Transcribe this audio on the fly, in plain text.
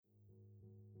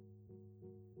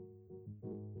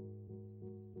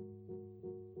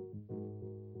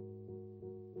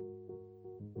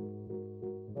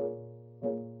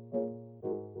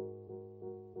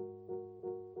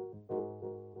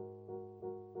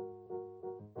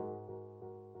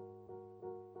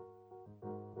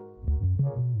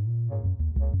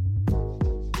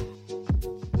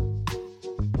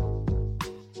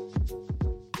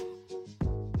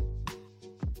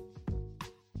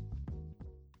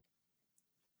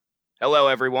Hello,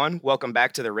 everyone. Welcome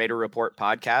back to the Raider Report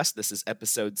podcast. This is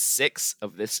episode 6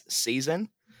 of this season.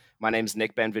 My name is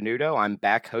Nick Benvenuto. I'm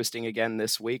back hosting again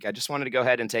this week. I just wanted to go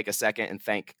ahead and take a second and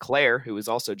thank Claire, who is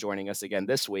also joining us again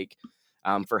this week,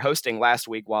 for hosting last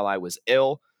week while I was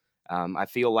ill. I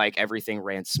feel like everything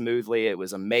ran smoothly. It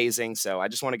was amazing. So I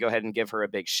just want to go ahead and give her a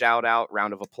big shout out,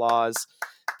 round of applause.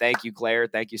 Thank you, Claire.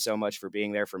 Thank you so much for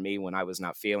being there for me when I was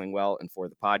not feeling well, and for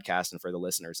the podcast and for the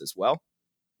listeners as well.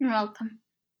 You're welcome.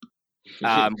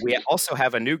 We also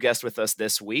have a new guest with us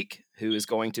this week who is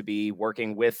going to be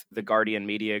working with the Guardian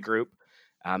Media Group.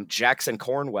 Jackson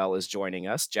Cornwell is joining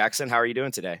us. Jackson, how are you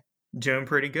doing today? Doing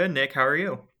pretty good, Nick. How are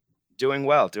you? Doing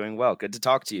well. Good to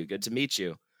talk to you. Good to meet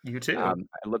you. You too. I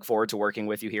look forward to working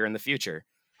with you here in the future.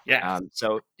 Yeah.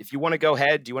 So if you want to go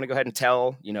ahead, do you want to go ahead and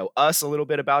tell, us a little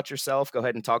bit about yourself? Go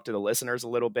ahead and talk to the listeners a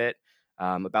little bit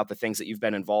about the things that you've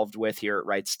been involved with here at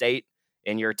Wright State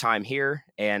in your time here,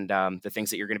 and the things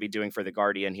that you're going to be doing for the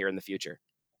Guardian here in the future.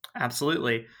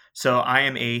 Absolutely. So I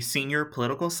am a senior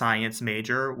political science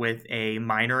major with a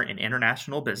minor in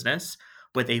international business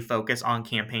with a focus on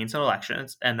campaigns and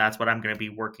elections. And that's what I'm going to be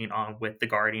working on with the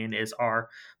Guardian, is our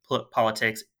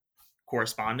politics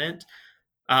correspondent.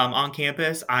 On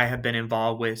campus, I have been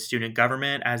involved with student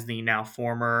government as the now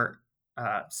former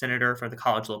senator for the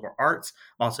College of Liberal Arts.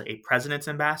 I'm also a president's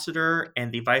ambassador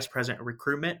and the vice president of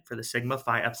recruitment for the Sigma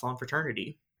Phi Epsilon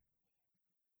fraternity.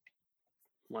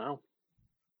 Wow,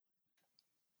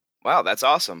 that's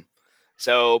awesome.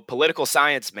 So political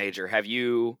science major,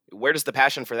 where does the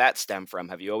passion for that stem from?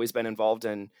 Have you always been involved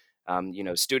in,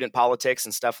 student politics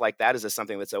and stuff like that? Is this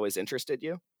something that's always interested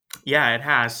you? Yeah, it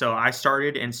has. So I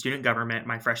started in student government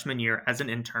my freshman year as an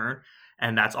intern.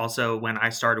 And that's also when I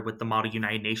started with the Model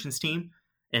United Nations team.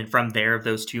 And from there,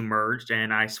 those two merged.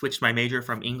 And I switched my major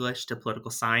from English to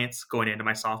political science going into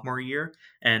my sophomore year.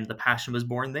 And the passion was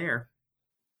born there.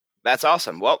 That's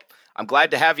awesome. Well, I'm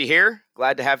glad to have you here.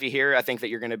 I think that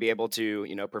you're going to be able to,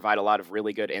 provide a lot of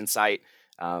really good insight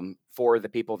for the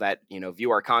people that, view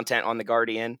our content on The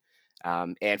Guardian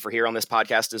and for here on this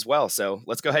podcast as well. So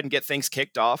let's go ahead and get things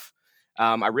kicked off.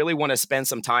 I really want to spend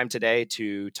some time today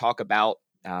to talk about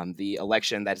the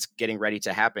election that's getting ready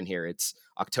to happen here. It's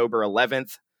October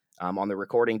 11th on the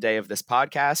recording day of this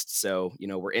podcast. So,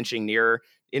 we're inching nearer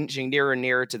and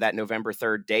nearer to that November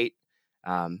 3rd date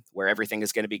where everything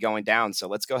is going to be going down. So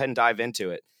let's go ahead and dive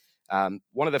into it.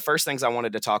 One of the first things I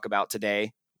wanted to talk about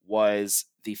today was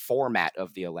the format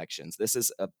of the elections. This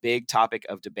is a big topic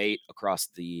of debate across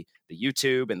the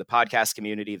YouTube and the podcast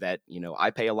community that, I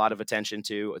pay a lot of attention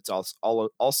to. It's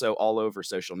also all over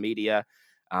social media.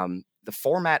 The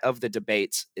format of the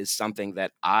debates is something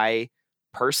that I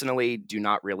personally do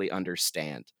not really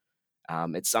understand.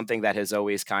 It's something that has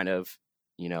always kind of,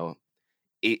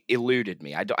 eluded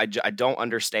me. I don't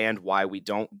understand why we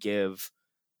don't give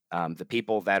the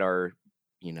people that are,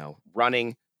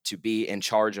 running to be in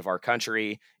charge of our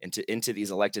country and into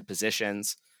these elected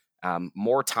positions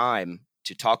more time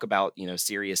to talk about,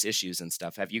 serious issues and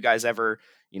stuff. Have you guys ever,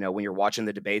 when you're watching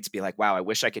the debates, be like, wow, I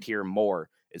wish I could hear more?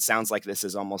 It sounds like this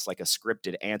is almost like a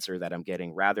scripted answer that I'm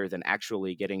getting rather than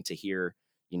actually getting to hear,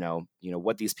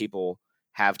 what these people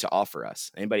have to offer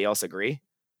us. Anybody else agree?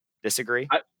 Disagree?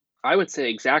 I would say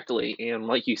exactly. And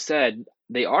like you said,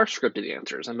 they are scripted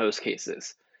answers in most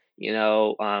cases.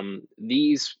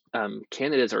 These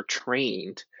candidates are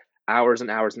trained hours and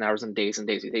hours and hours and days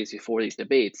before these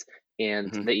debates.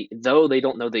 And though they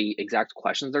don't know the exact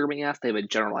questions they're going to be asked, they have a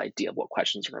general idea of what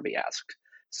questions are going to be asked.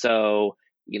 So,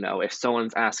 if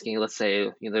someone's asking, let's say,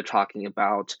 they're talking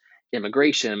about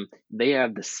immigration, they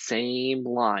have the same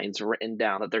lines written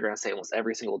down that they're going to say almost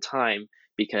every single time,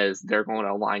 because they're going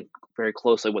to align very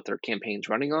closely with their campaign's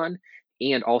running on,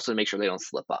 and also make sure they don't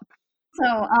slip up.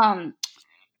 So,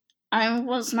 I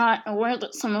was not aware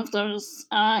that some of those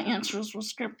answers were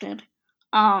scripted.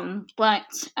 But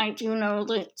I do know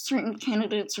that certain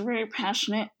candidates are very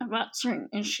passionate about certain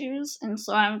issues, and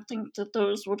so I would think that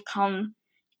those would come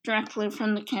directly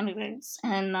from the candidates.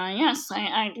 And yes,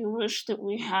 I do wish that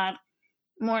we had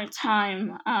more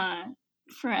time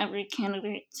for every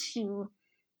candidate to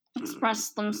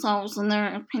express themselves and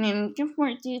their opinion and give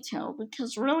more detail,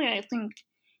 because really I think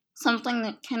something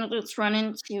that candidates run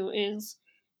into is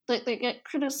they get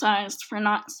criticized for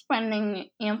not spending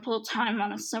ample time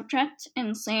on a subject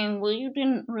and saying, well, you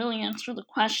didn't really answer the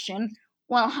question.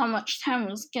 Well, how much time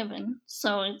was given?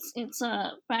 So it's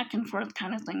a back and forth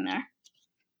kind of thing there.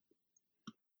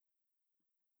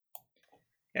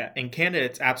 Yeah, and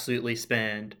candidates absolutely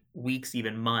spend weeks,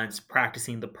 even months,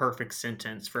 practicing the perfect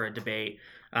sentence for a debate.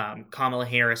 Kamala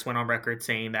Harris went on record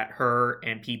saying that her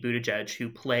and Pete Buttigieg, who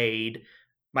played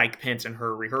Mike Pence in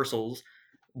her rehearsals,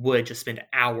 would just spend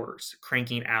hours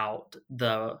cranking out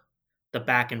the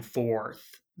back and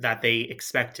forth that they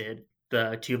expected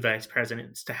the two vice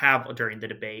presidents to have during the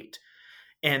debate.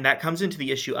 And that comes into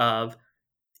the issue of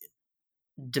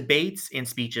debates and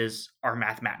speeches are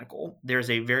mathematical. There's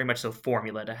a very much so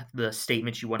formula to the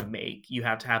statements you want to make. You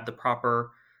have to have the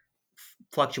proper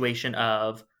fluctuation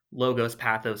of logos,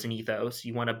 pathos, and ethos.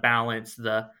 You want to balance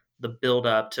the build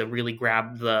up to really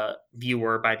grab the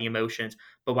viewer by the emotions,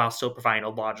 but while still providing a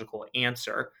logical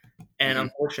answer. And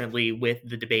unfortunately, with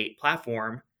the debate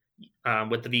platform,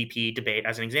 with the VP debate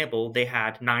as an example, they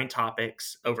had 9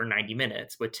 topics over 90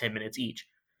 minutes with 10 minutes each.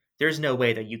 There's no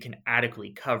way that you can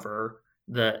adequately cover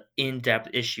the in-depth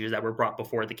issues that were brought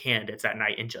before the candidates that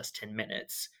night in just 10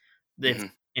 minutes. It's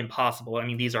impossible. I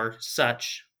mean, these are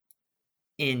such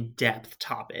in-depth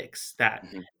topics that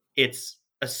it's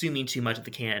assuming too much of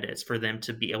the candidates for them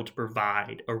to be able to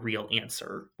provide a real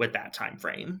answer with that time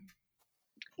frame.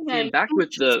 Yeah, And back with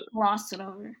the gloss it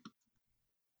over.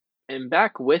 And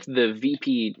back with the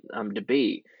VP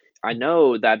debate, I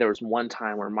know that there was one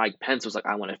time where Mike Pence was like,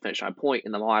 I want to finish my point,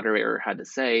 and the moderator had to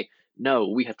say, no,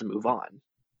 we have to move on.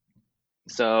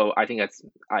 So I think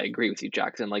I agree with you,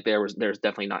 Jackson. Like there's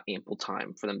definitely not ample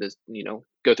time for them to,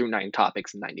 go through 9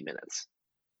 topics in 90 minutes.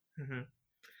 Mm-hmm.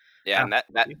 Yeah,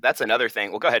 and that's another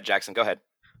thing. Well, go ahead, Jackson. Go ahead.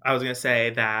 I was going to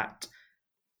say that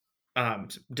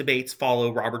debates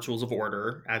follow Robert's Rules of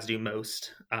Order, as do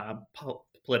most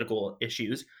political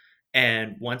issues.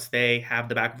 And once they have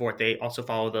the back and forth, they also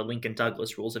follow the Lincoln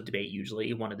Douglas rules of debate,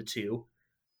 usually one of the two.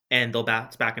 And they'll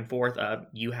bounce back and forth of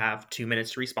you have 2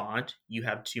 minutes to respond, you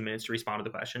have 2 minutes to respond to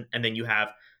the question, and then you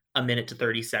have a minute to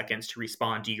 30 seconds to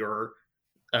respond to your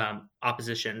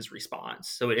opposition's response.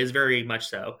 So it is very much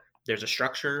so. There's a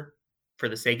structure. For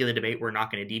the sake of the debate, we're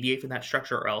not going to deviate from that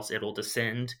structure, or else it'll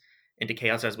descend into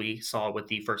chaos, as we saw with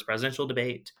the first presidential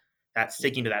debate. That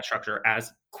sticking to that structure,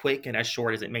 as quick and as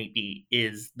short as it may be,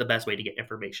 is the best way to get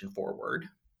information forward.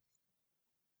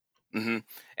 And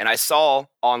I saw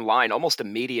online almost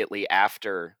immediately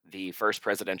after the first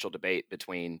presidential debate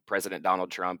between President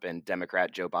Donald Trump and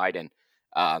Democrat Joe Biden,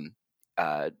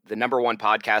 the number one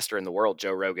podcaster in the world,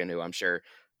 Joe Rogan, who I'm sure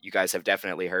you guys have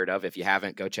definitely heard of. If you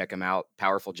haven't, go check him out.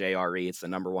 Powerful JRE. It's the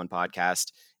number one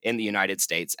podcast in the United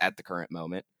States at the current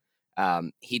moment.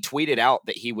 He tweeted out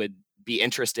that he would be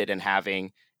interested in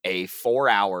having a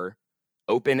 4-hour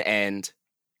open-end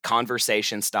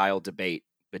conversation-style debate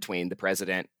between the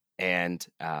president and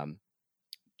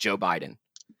Joe Biden.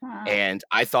 Wow. And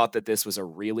I thought that this was a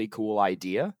really cool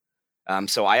idea.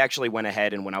 So I actually went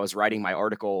ahead, and when I was writing my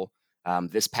article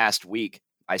this past week,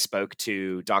 I spoke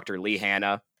to Dr. Lee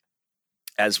Hanna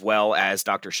as well as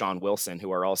Dr. Sean Wilson,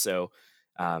 who are also,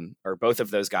 or both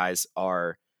of those guys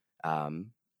are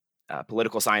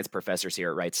political science professors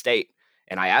here at Wright State.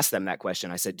 And I asked them that question.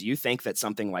 I said, do you think that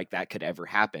something like that could ever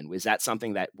happen? Was that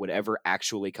something that would ever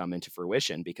actually come into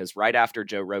fruition? Because right after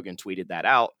Joe Rogan tweeted that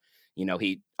out,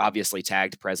 he obviously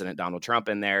tagged President Donald Trump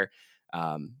in there.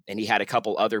 And he had a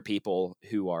couple other people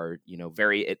who are,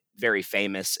 very, very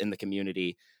famous in the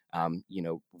community,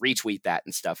 retweet that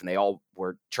and stuff. And they all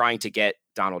were trying to get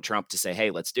Donald Trump to say,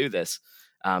 hey, let's do this.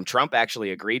 Trump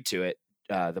actually agreed to it.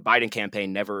 The Biden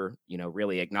campaign never,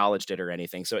 really acknowledged it or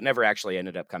anything. So it never actually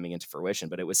ended up coming into fruition.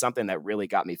 But it was something that really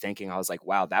got me thinking. I was like,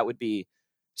 wow, that would be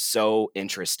so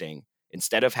interesting.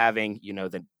 Instead of having,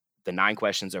 the 9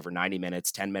 questions over 90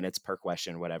 minutes, 10 minutes per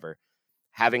question, whatever,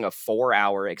 having a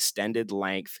 4-hour extended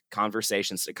length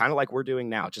conversation, so kind of like we're doing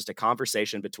now, just a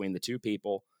conversation between the two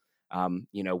people,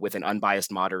 with an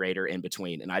unbiased moderator in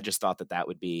between. And I just thought that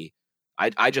would be,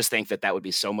 I just think that would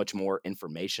be so much more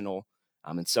informational.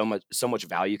 And so much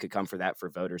value could come for that for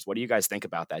voters. What do you guys think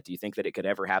about that? Do you think that it could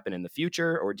ever happen in the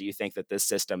future, or do you think that this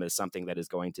system is something that is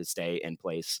going to stay in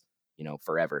place,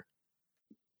 forever?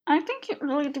 I think it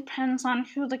really depends on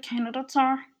who the candidates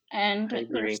are and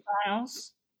their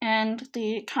styles and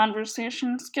the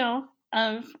conversation skill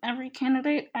of every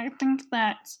candidate. I think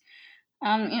that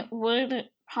it would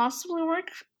possibly work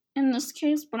in this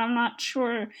case, but I'm not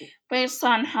sure based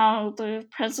on how the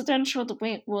presidential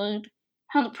debate worked.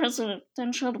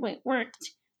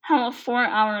 how a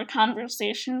 4-hour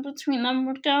conversation between them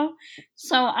would go.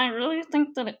 So I really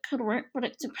think that it could work, but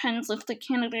it depends if the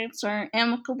candidates are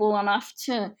amicable enough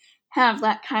to have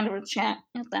that kind of a chat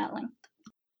at that length.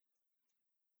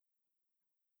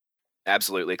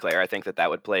 Absolutely, Claire. I think that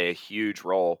would play a huge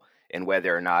role in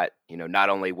whether or not, not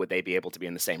only would they be able to be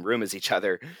in the same room as each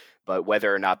other, but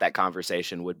whether or not that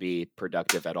conversation would be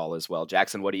productive at all as well.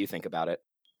 Jackson, what do you think about it?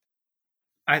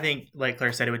 I think, like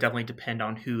Claire said, it would definitely depend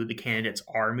on who the candidates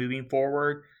are moving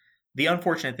forward. The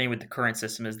unfortunate thing with the current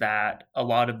system is that a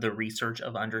lot of the research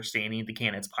of understanding the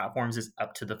candidates' platforms is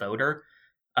up to the voter.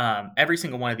 Every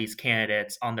single one of these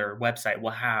candidates on their website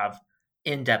will have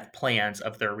in-depth plans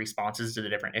of their responses to the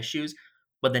different issues,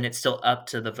 but then it's still up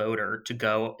to the voter to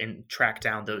go and track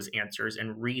down those answers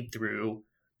and read through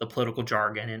the political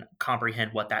jargon and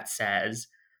comprehend what that says,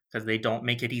 because they don't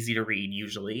make it easy to read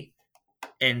usually.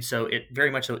 And so it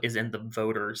very much so is in the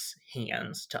voters'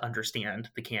 hands to understand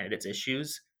the candidates'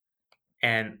 issues.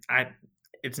 And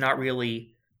it's not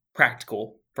really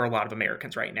practical for a lot of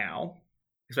Americans right now,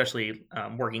 especially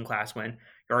working class, when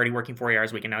you're already working 40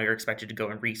 hours a week and now you're expected to go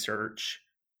and research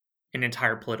an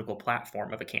entire political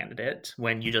platform of a candidate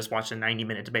when you just watched a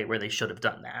 90-minute debate where they should have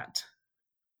done that.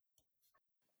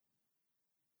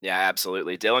 Yeah,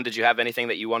 absolutely. Dylan, did you have anything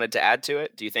that you wanted to add to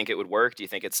it? Do you think it would work? Do you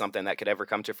think it's something that could ever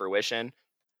come to fruition?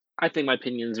 I think my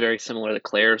opinion is very similar to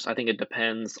Claire's. I think it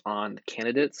depends on the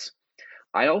candidates.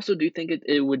 I also do think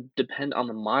it would depend on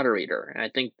the moderator. And I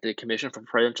think the Commission for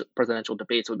Presidential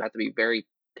Debates would have to be very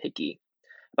picky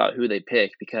about who they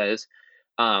pick, because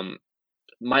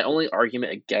my only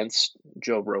argument against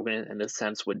Joe Rogan in this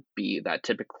sense would be that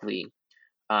typically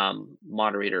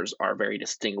moderators are very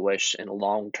distinguished and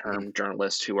long-term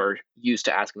journalists who are used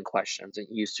to asking questions and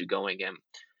used to going and,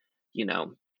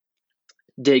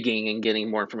 digging and getting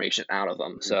more information out of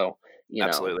them. So,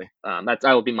 Absolutely.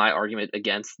 that would be my argument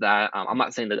against that. I'm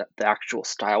not saying that the actual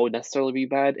style would necessarily be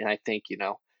bad, and I think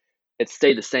it's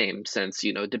stayed the same since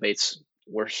debates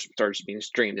were started being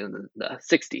streamed in the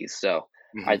 60s. So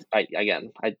I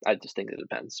just think it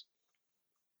depends.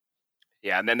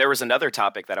 Yeah, and then there was another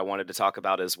topic that I wanted to talk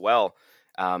about as well.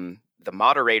 The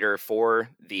moderator for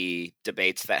the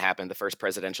debates that happened, the first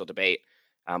presidential debate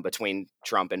between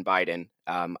Trump and Biden,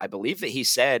 I believe that he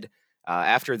said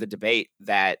after the debate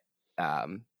that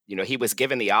he was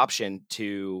given the option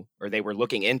to, or they were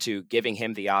looking into giving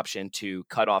him the option to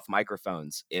cut off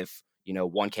microphones if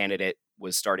one candidate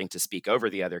was starting to speak over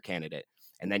the other candidate.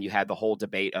 And then you had the whole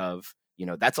debate of,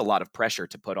 that's a lot of pressure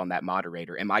to put on that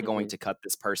moderator. Am I going to cut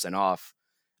this person off?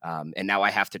 And now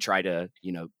I have to try to,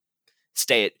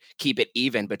 keep it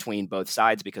even between both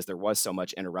sides because there was so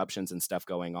much interruptions and stuff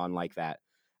going on like that.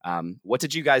 What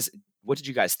did you guys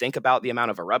think about the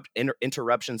amount of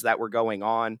interruptions that were going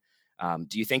on?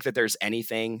 Do you think that there's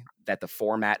anything that the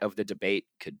format of the debate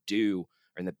could do,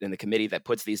 or in the committee that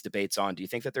puts these debates on? Do you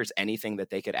think that there's anything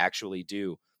that they could actually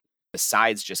do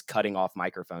besides just cutting off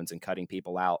microphones and cutting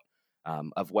people out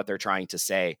of what they're trying to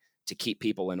say to keep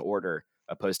people in order,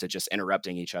 opposed to just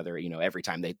interrupting each other, every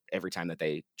time that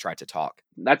they try to talk?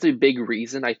 That's a big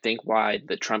reason, I think, why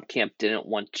the Trump camp didn't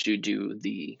want to do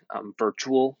the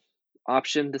virtual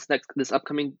option this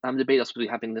upcoming debate that's supposed to be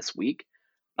happening this week,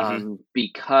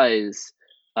 because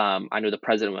I know the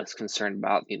president was concerned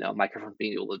about microphones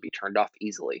being able to be turned off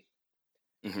easily,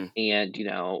 and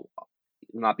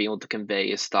not being able to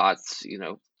convey his thoughts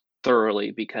thoroughly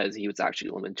because he was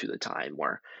actually limited to the time,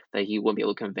 or that he wouldn't be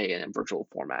able to convey it in virtual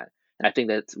format. And I think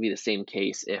that would be the same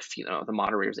case if the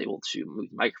moderator is able to move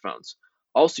microphones.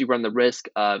 Also, you run the risk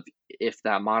of, if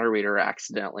that moderator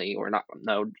accidentally,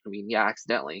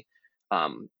 accidentally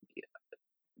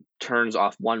turns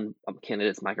off one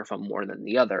candidate's microphone more than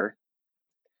the other,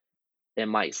 it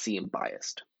might seem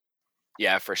biased.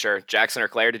 Yeah, for sure. Jackson or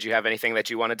Claire, did you have anything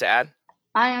that you wanted to add?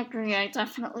 I agree. I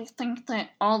definitely think that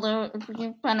although it would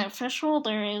be beneficial,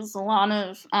 there is a lot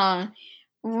of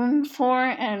room for,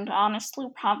 and honestly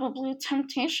probably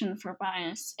temptation for,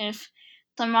 bias. If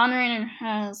the moderator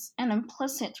has an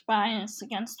implicit bias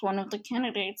against one of the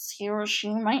candidates, he or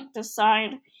she might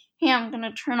decide, hey, I'm going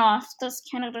to turn off this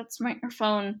candidate's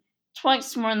microphone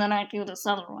twice more than I do this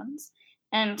other one's.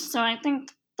 And so I think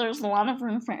there's a lot of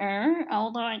room for error,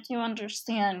 although I do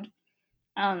understand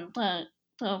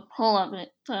the pull of it,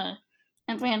 the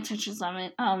advantages of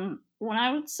it. What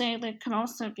I would say they could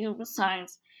also do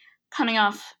besides cutting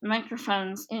off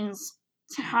microphones is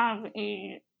to have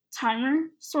a timer,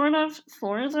 sort of,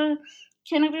 for the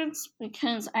candidates,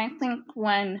 because I think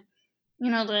when,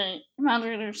 the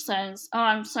moderator says, oh,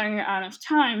 I'm sorry, you're out of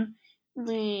time,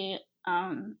 the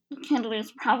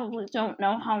candidates probably don't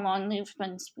know how long they've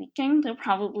been speaking. They'll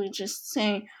probably just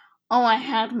say, oh, I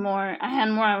had more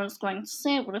I was going to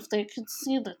say, but if they could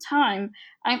see the time,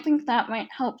 I think that might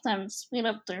help them speed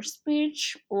up their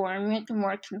speech or make a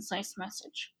more concise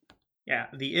message. Yeah,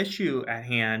 the issue at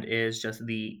hand is just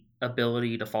the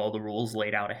ability to follow the rules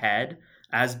laid out ahead.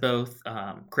 As both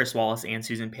Chris Wallace and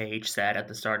Susan Page said at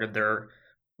the start of their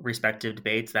respective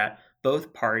debates, that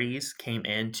both parties came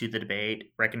into the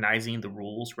debate recognizing the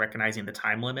rules, recognizing the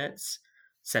time limits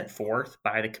set forth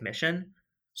by the commission.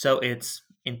 So it's,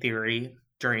 in theory,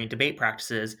 during debate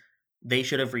practices, they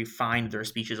should have refined their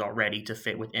speeches already to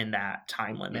fit within that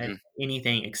time limit. Mm-hmm.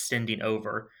 Anything extending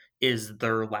over is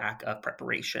their lack of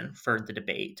preparation for the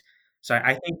debate. So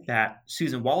I think that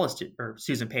Susan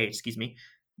Page, excuse me,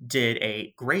 did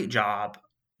a great job.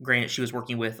 Granted, she was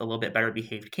working with a little bit better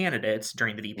behaved candidates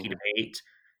during the VP debate,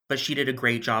 but she did a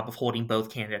great job of holding both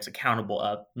candidates accountable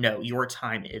of, no, your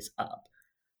time is up.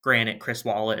 Granted, Chris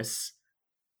Wallace,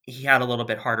 he had a little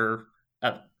bit harder,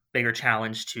 a bigger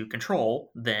challenge to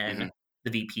control than the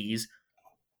VPs,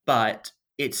 but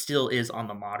it still is on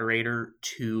the moderator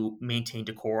to maintain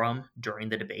decorum during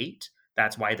the debate.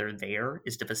 That's why they're there,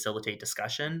 is to facilitate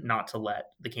discussion, not to let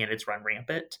the candidates run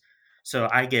rampant. So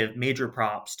I give major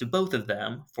props to both of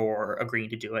them for agreeing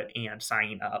to do it and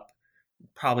signing up,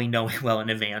 probably knowing well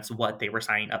in advance what they were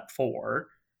signing up for.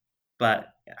 But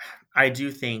I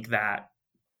do think that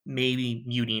maybe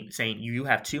muting, saying you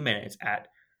have 2 minutes, at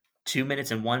 2 minutes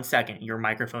and 1 second, your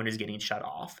microphone is getting shut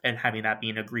off, and having that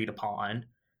being agreed upon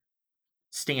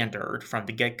standard from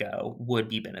the get-go would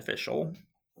be beneficial.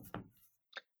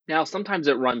 Now, sometimes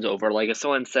it runs over. Like if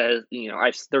someone says,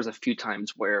 there's a few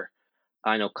times where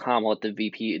I know Kamala at the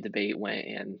VP debate went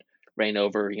and ran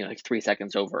over, like 3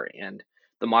 seconds over, and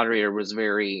the moderator was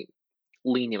very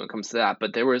lenient when it comes to that.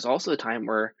 But there was also a time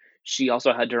where she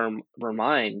also had to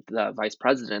remind the vice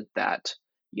president that,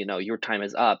 your time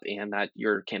is up and that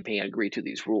your campaign agreed to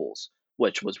these rules,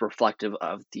 which was reflective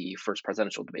of the first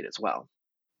presidential debate as well.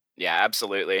 Yeah,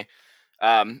 absolutely.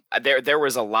 There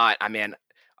was a lot. I mean,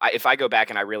 if I go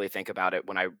back and I really think about it,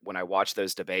 when I watch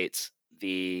those debates,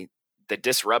 the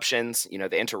disruptions,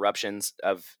 the interruptions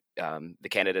of the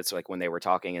candidates, like when they were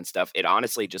talking and stuff, it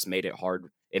honestly just made it hard.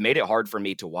 It made it hard for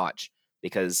me to watch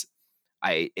because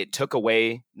it took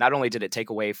away, not only did it take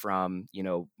away from,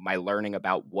 my learning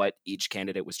about what each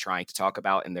candidate was trying to talk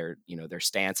about and their, their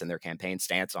stance and their campaign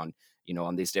stance on,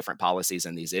 on these different policies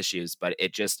and these issues, but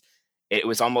it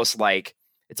was almost like,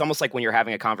 it's almost like when you're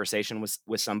having a conversation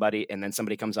with somebody and then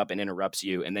somebody comes up and interrupts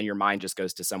you and then your mind just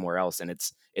goes to somewhere else. And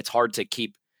it's hard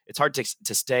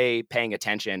to stay paying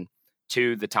attention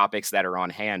to the topics that are on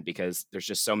hand because there's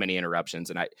just so many interruptions.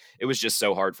 And it was just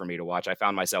so hard for me to watch. I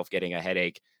found myself getting a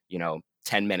headache,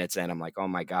 10 minutes in. I'm like, oh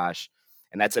my gosh.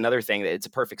 And that's another thing that it's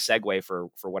a perfect segue for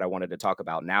what I wanted to talk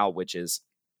about now, which is,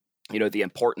 the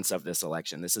importance of this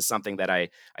election. This is something that I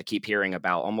keep hearing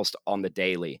about almost on the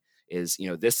daily is,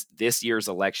 this year's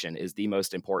election is the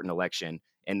most important election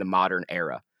in the modern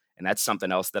era. And that's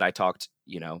something else that I talked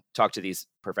to these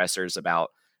professors about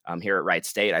here at Wright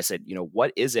State. I said,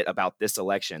 what is it about this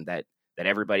election that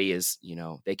everybody is,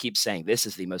 they keep saying this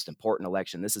is the most important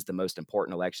election. This is the most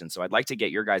important election. So I'd like to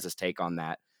get your guys' take on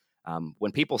that.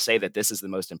 When people say that this is the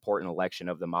most important election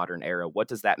of the modern era, what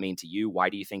does that mean to you? Why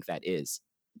do you think that is?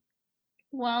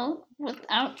 Well,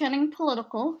 without getting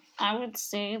political, I would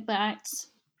say that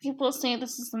people say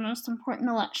this is the most important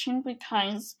election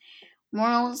because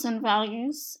morals and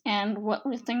values and what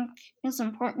we think is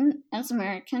important as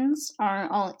Americans are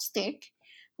all at stake.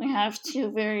 We have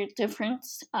two very different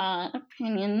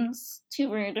opinions, two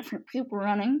very different people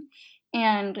running,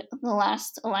 and the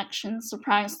last election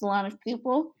surprised a lot of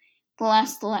people. The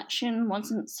last election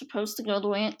wasn't supposed to go the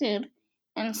way it did,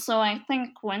 and so I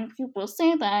think when people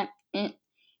say that, it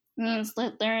means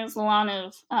that there is a lot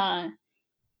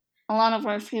of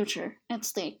our future at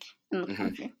stake in the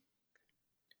country.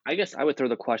 I guess I would throw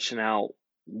the question out,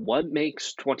 what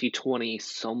makes 2020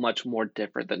 so much more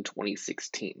different than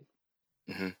 2016?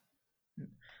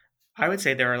 I would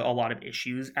say there are a lot of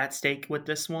issues at stake with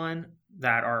this one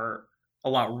that are a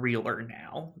lot realer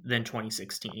now than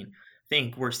 2016. I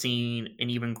think we're seeing an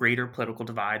even greater political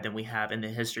divide than we have in the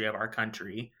history of our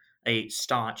country, a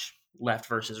staunch left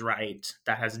versus right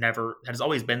that has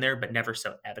always been there, but never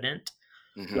so evident.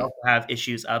 We also have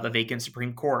issues of a vacant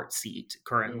Supreme Court seat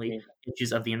currently,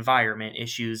 issues of the environment,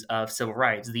 issues of civil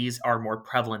rights. These are more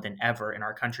prevalent than ever in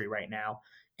our country right now,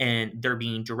 and they're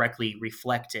being directly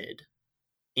reflected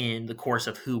in the course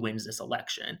of who wins this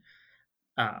election.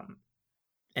 And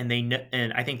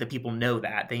I think that people know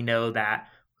that. They know that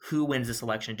who wins this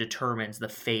election determines the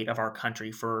fate of our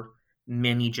country for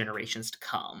many generations to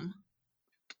come.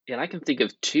 And I can think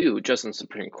of two just in the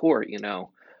Supreme Court,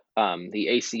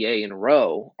 the ACA and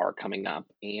Roe are coming up,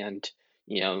 and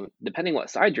depending what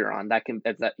side you're on,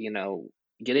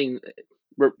 getting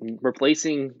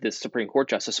replacing the Supreme Court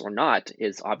justice or not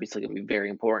is obviously going to be very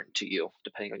important to you,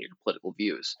 depending on your political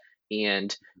views.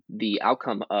 And the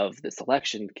outcome of this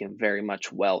election can very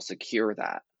much well secure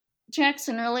that.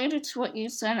 Jackson, related to what you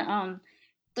said,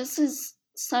 this is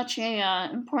such a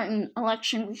important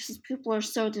election because people are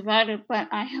so divided. But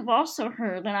I have also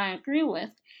heard, and I agree with,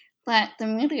 that the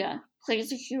media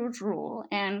plays a huge role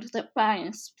and that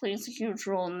bias plays a huge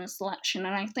role in this election.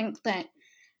 And I think that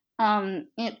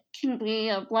it can be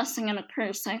a blessing and a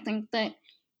curse. I think that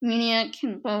media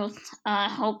can both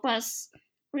help us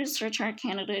research our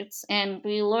candidates and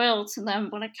be loyal to them,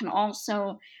 but it can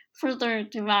also further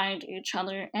divide each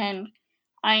other. And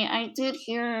I did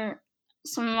hear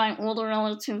some of my older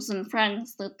relatives and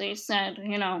friends that they said,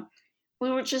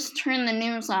 we would just turn the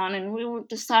news on and we would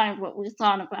decide what we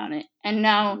thought about it. And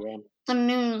now the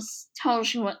news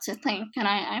tells you what to think. And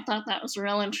I thought that was a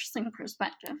real interesting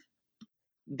perspective.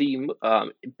 The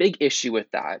big issue with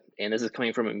that, and this is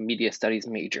coming from a media studies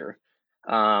major,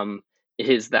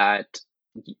 is that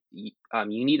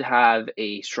you need to have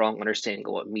a strong understanding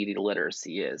of what media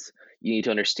literacy is. You need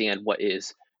to understand what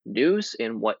is news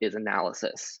and what is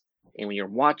analysis. And when you're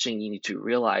watching, you need to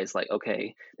realize, like,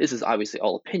 okay, this is obviously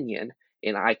all opinion,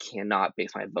 and I cannot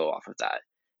base my vote off of that.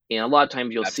 And a lot of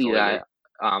times you'll see that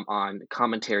on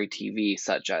commentary TV,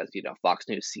 such as Fox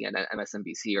News, CNN,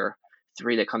 MSNBC, or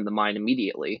three that come to mind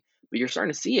immediately. But you're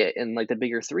starting to see it in like the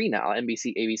bigger three now,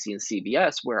 NBC, ABC, and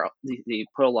CBS, where they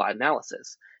put a lot of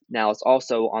analysis. Now it's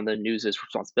also on the news's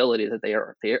responsibility that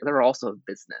they're also a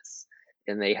business,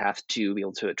 and they have to be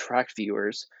able to attract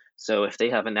viewers. So if they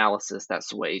have analysis that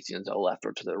sways to the left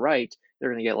or to the right,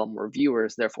 they're going to get a lot more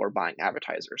viewers, therefore buying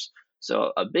advertisers.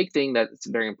 So a big thing that's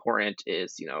very important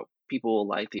is people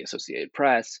like the Associated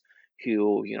Press,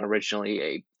 who originally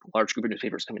a large group of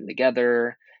newspapers coming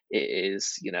together. It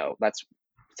is that's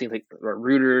things like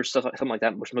Reuters, something like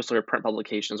that, which mostly are print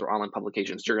publications or online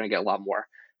publications. You're going to get a lot more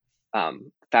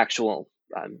factual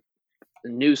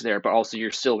news there, but also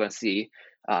you're still going to see,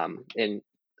 and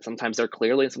sometimes they're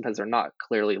clearly and sometimes they're not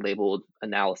clearly labeled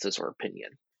analysis or opinion.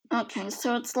 Okay,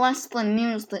 so it's less the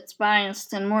news that's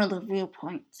biased and more the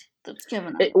viewpoint that's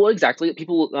given up. Well, exactly.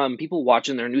 People watch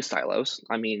in their news silos.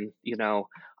 I mean,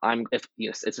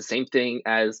 it's the same thing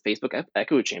as Facebook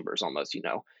echo chambers almost.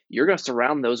 You're going to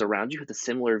surround those around you with the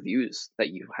similar views that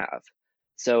you have.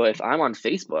 So if I'm on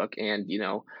Facebook and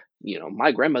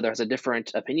my grandmother has a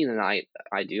different opinion than I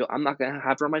do, I'm not going to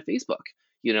have her on my Facebook.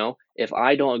 If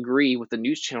I don't agree with the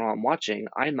news channel I'm watching,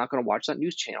 I'm not going to watch that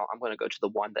news channel. I'm going to go to the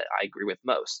one that I agree with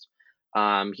most.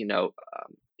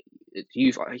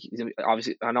 You've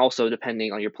obviously, and also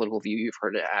depending on your political view, you've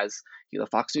heard it as the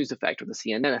Fox News effect or the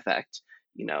CNN effect.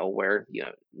 Where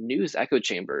news echo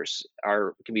chambers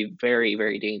can be very,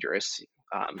 very dangerous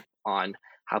on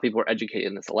how people are educated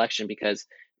in this election, because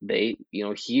they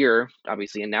hear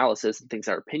obviously analysis and things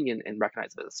that are opinion and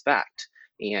recognize it as fact,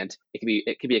 and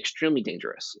it can be extremely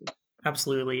dangerous.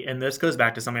 Absolutely. And this goes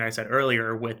back to something I said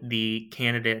earlier with the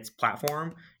candidates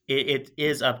platform. It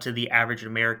is up to the average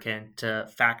American to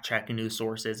fact check news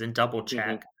sources and double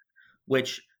check,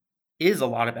 which is a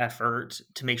lot of effort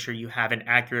to make sure you have an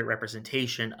accurate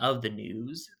representation of the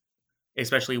news,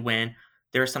 especially when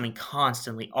there's something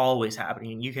constantly always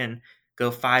happening. You can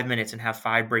go 5 minutes and have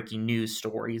 5 breaking news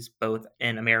stories, both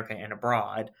in America and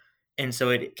abroad. And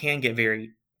so it can get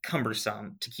very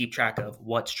cumbersome to keep track of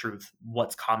what's truth,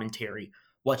 what's commentary,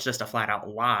 what's just a flat out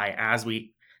lie, as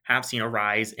we have seen a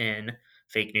rise in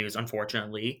fake news,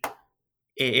 unfortunately.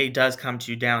 It does come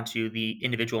down to the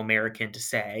individual American to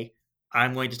say,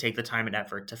 I'm going to take the time and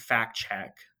effort to fact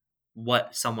check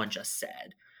what someone just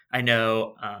said. I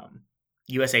know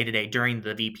USA Today, during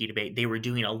the VP debate, they were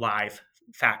doing a live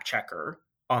fact checker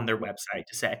on their website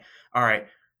to say, all right,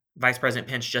 Vice President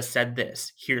Pence just said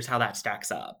this. Here's how that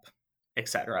stacks up,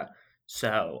 etc.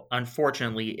 So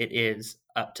unfortunately, it is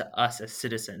up to us as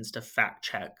citizens to fact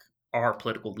check our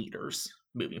political leaders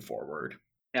moving forward.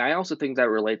 And I also think that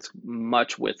relates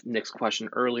much with Nick's question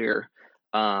earlier.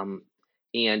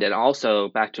 And then also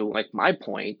back to like my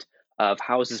point of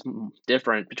how is this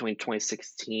different between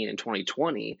 2016 and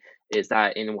 2020 is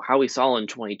that in how we saw in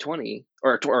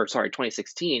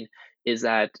 2016 is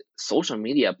that social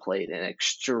media played an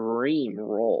extreme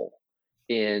role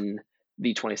in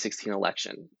the 2016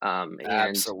 election.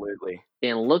 Absolutely.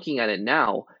 And looking at it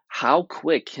now, how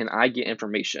quick can I get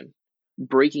information?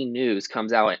 Breaking news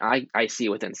comes out and I see it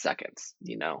within seconds.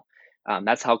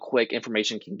 That's how quick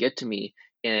information can get to me,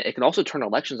 and it can also turn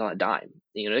elections on a dime.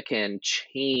 It can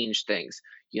change things.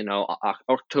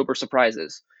 October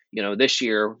surprises. this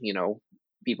year,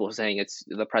 people are saying it's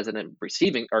the president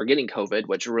receiving or getting COVID,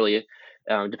 which really,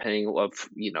 depending of,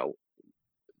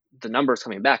 the numbers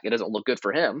coming back, it doesn't look good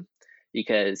for him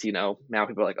because, now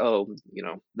people are like, oh,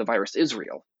 the virus is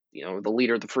real. The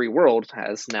leader of the free world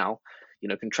has now,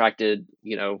 contracted,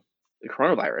 the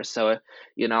coronavirus. So,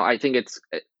 I think it's,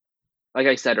 like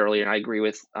I said earlier, and I agree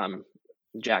with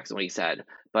Jackson what he said,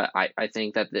 but I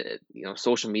think that the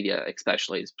social media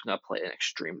especially is going to play an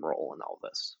extreme role in all of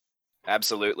this.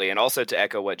 Absolutely. And also to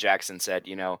echo what Jackson said,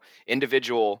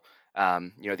 individual,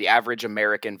 the average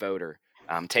American voter,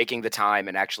 taking the time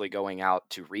and actually going out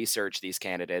to research these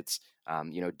candidates,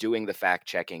 doing the fact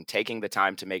checking, taking the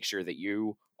time to make sure that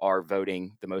you are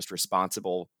voting the most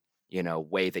responsible,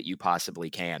 way that you possibly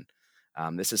can.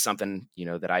 This is something,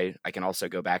 that I can also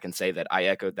go back and say that I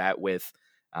echoed that with,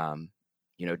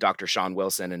 Dr. Sean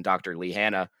Wilson and Dr. Lee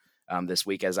Hanna this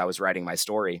week as I was writing my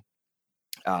story.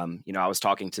 I was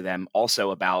talking to them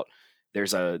also about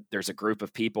there's a group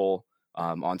of people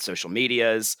on social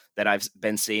medias that I've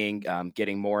been seeing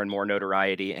getting more and more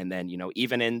notoriety. And then,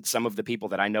 even in some of the people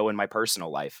that I know in my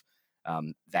personal life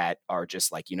that are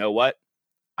just like, you know what,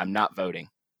 I'm not voting.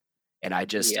 And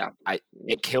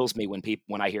it kills me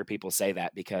when I hear people say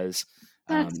that because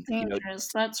that's dangerous.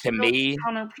 That's to me,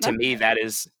 that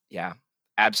is, yeah,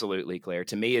 absolutely, Claire.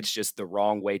 To me, it's just the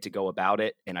wrong way to go about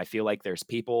it. And I feel like there's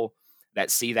people that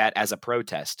see that as a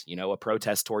protest, a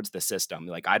protest towards the system.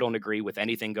 Like, I don't agree with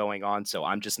anything going on, so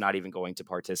I'm just not even going to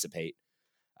participate.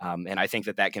 And I think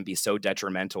that can be so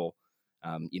detrimental,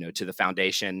 to the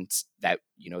foundations that,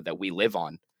 that we live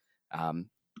on. And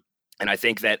I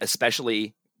think that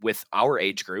especially with our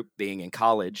age group being in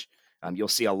college, you'll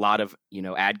see a lot of,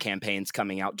 ad campaigns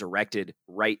coming out directed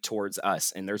right towards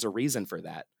us. And there's a reason for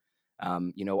that.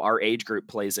 Our age group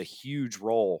plays a huge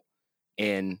role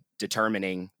in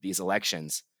determining these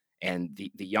elections, and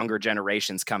the younger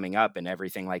generations coming up and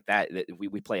everything like that,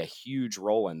 we play a huge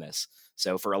role in this.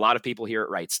 So for a lot of people here at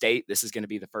Wright State, this is going to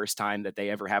be the first time that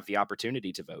they ever have the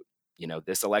opportunity to vote.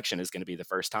 This election is going to be the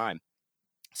first time.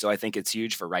 So I think it's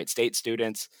huge for Wright State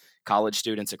students, college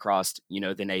students across,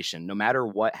 the nation. No matter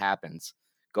what happens,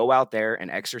 go out there and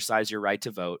exercise your right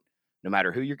to vote. No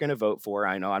matter who you're going to vote for.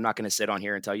 I know I'm not going to sit on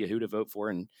here and tell you who to vote for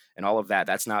and all of that.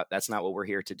 That's not what we're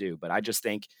here to do. But I just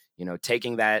think,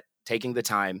 taking the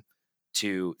time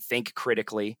to think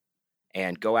critically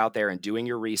and go out there and doing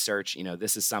your research,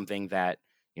 this is something that,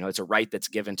 it's a right that's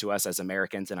given to us as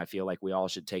Americans. And I feel like we all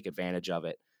should take advantage of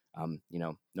it.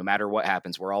 No matter what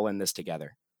happens, we're all in this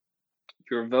together.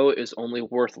 Your vote is only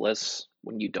worthless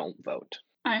when you don't vote.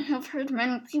 I have heard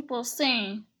many people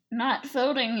say not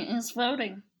voting is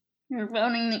voting. You're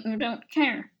voting that you don't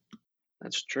care.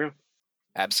 That's true.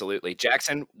 Absolutely.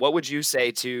 Jackson, what would you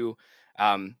say to,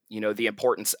 the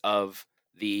importance of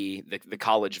the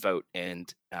college vote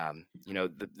and,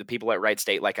 the people at Wright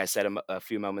State, like I said a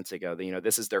few moments ago,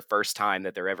 this is their first time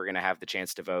that they're ever going to have the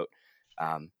chance to vote.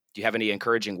 Do you have any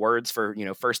encouraging words for,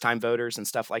 first time voters and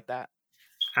stuff like that?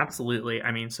 Absolutely.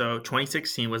 I mean, so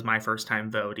 2016 was my first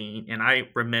time voting, and I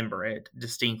remember it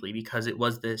distinctly because it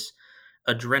was this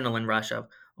adrenaline rush of,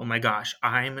 oh my gosh,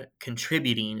 I'm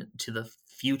contributing to the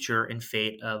future and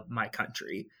fate of my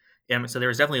country. And so there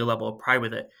was definitely a level of pride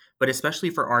with it. But especially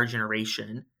for our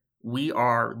generation, we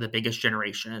are the biggest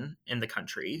generation in the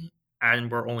country,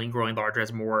 and we're only growing larger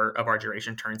as more of our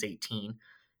generation turns 18.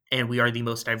 And we are the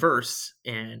most diverse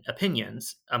in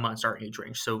opinions amongst our age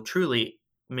range. So truly,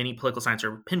 many political science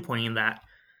are pinpointing that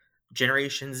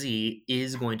Generation Z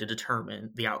is going to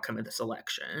determine the outcome of this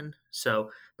election. So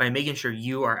by making sure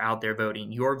you are out there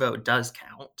voting, your vote does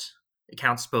count. It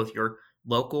counts both your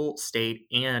local, state,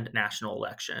 and national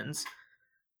elections.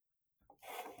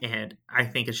 And I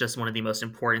think it's just one of the most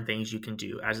important things you can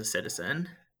do as a citizen.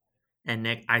 And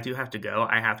Nick, I do have to go.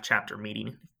 I have chapter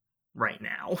meeting right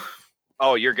now.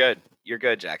 Oh, you're good. You're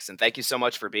good, Jackson. Thank you so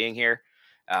much for being here.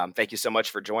 Thank you so much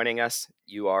for joining us.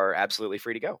 You are absolutely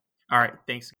free to go. All right.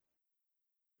 Thanks.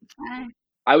 Bye.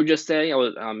 I would just say, I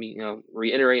would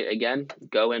reiterate again,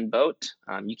 go and vote.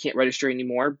 You can't register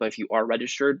anymore, but if you are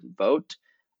registered, vote.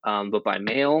 Vote by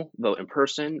mail, vote in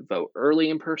person, vote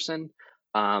early in person.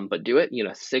 But do it.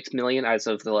 6 million as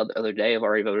of the other day have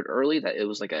already voted early. That it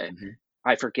was like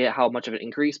I forget how much of an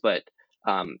increase, but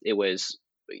it was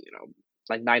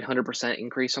like 900%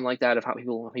 increase, something like that, of how many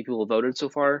people voted so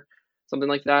far, something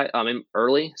like that.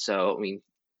 Early. So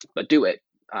but do it.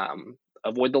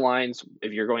 Avoid the lines.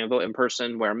 If you're going to vote in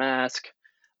person, wear a mask,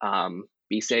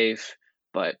 be safe,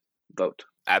 but vote.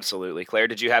 Absolutely. Claire,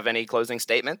 did you have any closing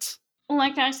statements?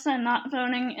 Like I said, not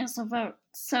voting is a vote.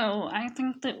 So I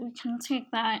think that we can take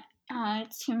that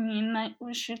to mean that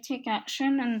we should take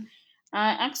action and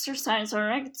exercise our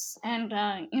rights. And,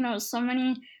 so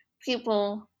many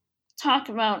people talk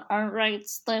about our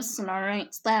rights this and our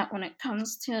rights that when it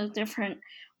comes to different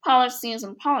policies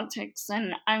and politics.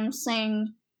 And I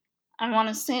want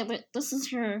to say that this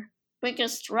is your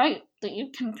biggest right that you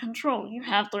can control. You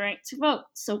have the right to vote,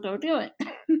 so go do it.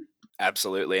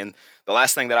 Absolutely. And the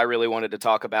last thing that I really wanted to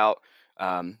talk about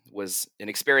was an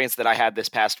experience that I had this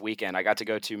past weekend. I got to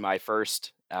go to my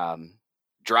first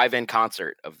drive-in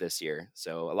concert of this year.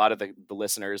 So a lot of the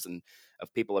listeners and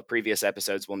of people of previous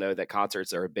episodes will know that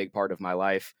concerts are a big part of my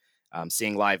life.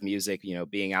 Seeing live music,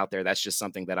 being out there, that's just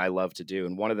something that I love to do.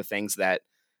 And one of the things that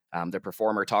the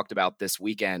performer talked about this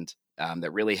weekend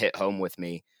that really hit home with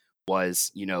me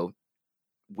was,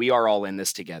 we are all in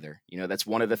this together. That's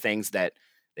one of the things that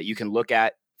you can look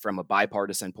at from a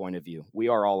bipartisan point of view. We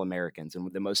are all Americans.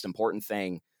 And the most important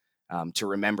thing to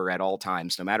remember at all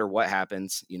times, no matter what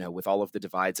happens, with all of the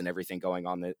divides and everything going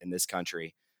on in this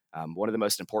country, one of the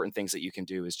most important things that you can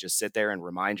do is just sit there and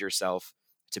remind yourself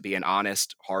to be an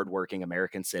honest, hardworking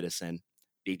American citizen,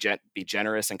 be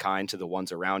generous and kind to the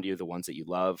ones around you, the ones that you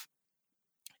love,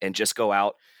 and just go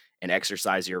out and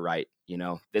exercise your right.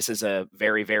 This is a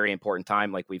very, very important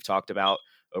time, like we've talked about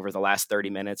over the last 30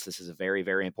 minutes. This is a very,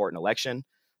 very important election.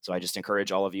 So I just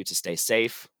encourage all of you to stay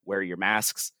safe, wear your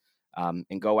masks,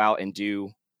 and go out and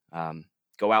do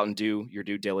your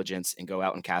due diligence and go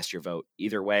out and cast your vote.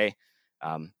 Either way,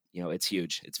 it's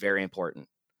huge. It's very important.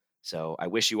 So I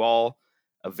wish you all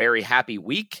a very happy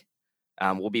week.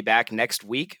 We'll be back next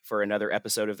week for another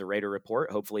episode of the Raider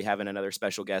Report, hopefully having another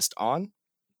special guest on.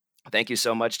 Thank you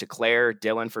so much to Claire,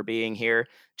 Dylan for being here.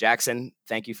 Jackson,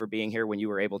 thank you for being here when you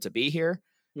were able to be here.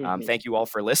 Thank you all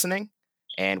for listening,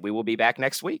 and we will be back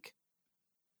next week.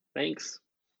 Thanks.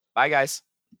 Bye, guys.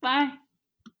 Bye.